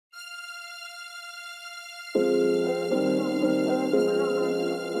Yo,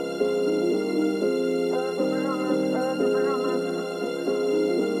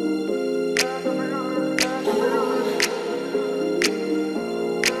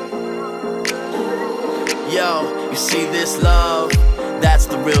 you see this love? That's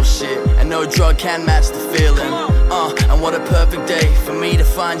the real shit, and no drug can match the feeling. And what a perfect day for me to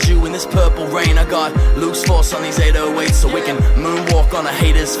find you in this purple rain. I got loose force on these 808s so we can moonwalk on a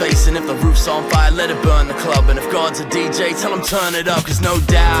hater's face. And if the roof's on fire, let it burn the club. And if God's a DJ, tell him turn it up. Cause no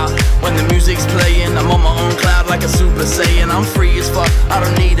doubt, when the music's playing, I'm on my own cloud like a Super Saiyan. I'm free as fuck, I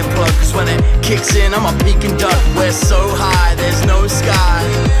don't need a plug. Cause when it kicks in, I'm a peak and duck. We're so high, there's no sky.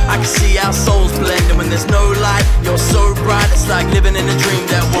 I can see our souls blend, and when there's no light, you're so bright. It's like living in a dream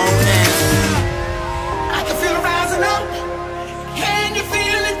that won't end. I can feel it rising up. Can you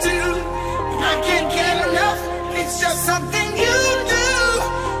feel it too? I can't get enough. It's just something you do.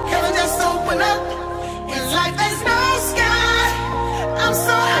 Heaven just open up. It's like there's no sky. I'm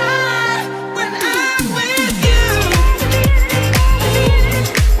so high when I'm with you.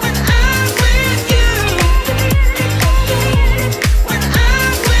 When I'm with you. When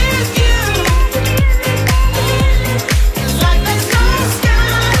I'm with you. It's like there's no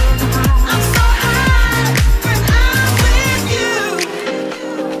sky. I'm so high when I'm with you.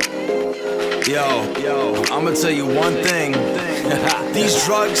 Yo, I'ma tell you one thing. These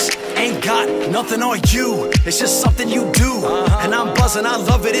drugs ain't got nothing on you. It's just something you do. And I'm buzzing, I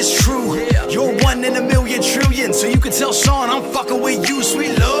love it, it's true. You're 1 in a million trillion, so you can tell Sean I'm fucking with you,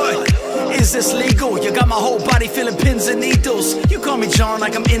 sweet Lord. Is this legal? You got my whole body feeling pins and needles. You call me John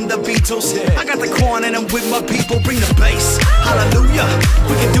like I'm in the Beatles. I got the corn and I'm with my people. Bring the bass, hallelujah.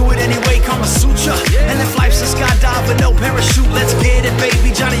 We can do it anyway, Kama Sutra. And if life's a skydive with no parachute, let's get it,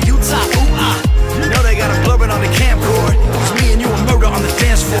 baby. Johnny Utah, ooh ah. You know they got a blurring on the camcorder. It's me and you a murder on the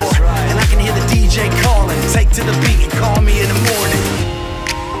dance floor. And I can hear the DJ calling. Take to the beat and call me in the morning.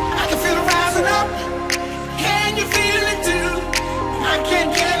 I can feel it rising up. Can you feel it too? I can't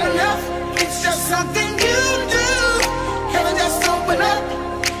get enough. It's just something you do. Heaven just open up.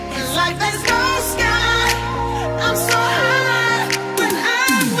 It's like there's no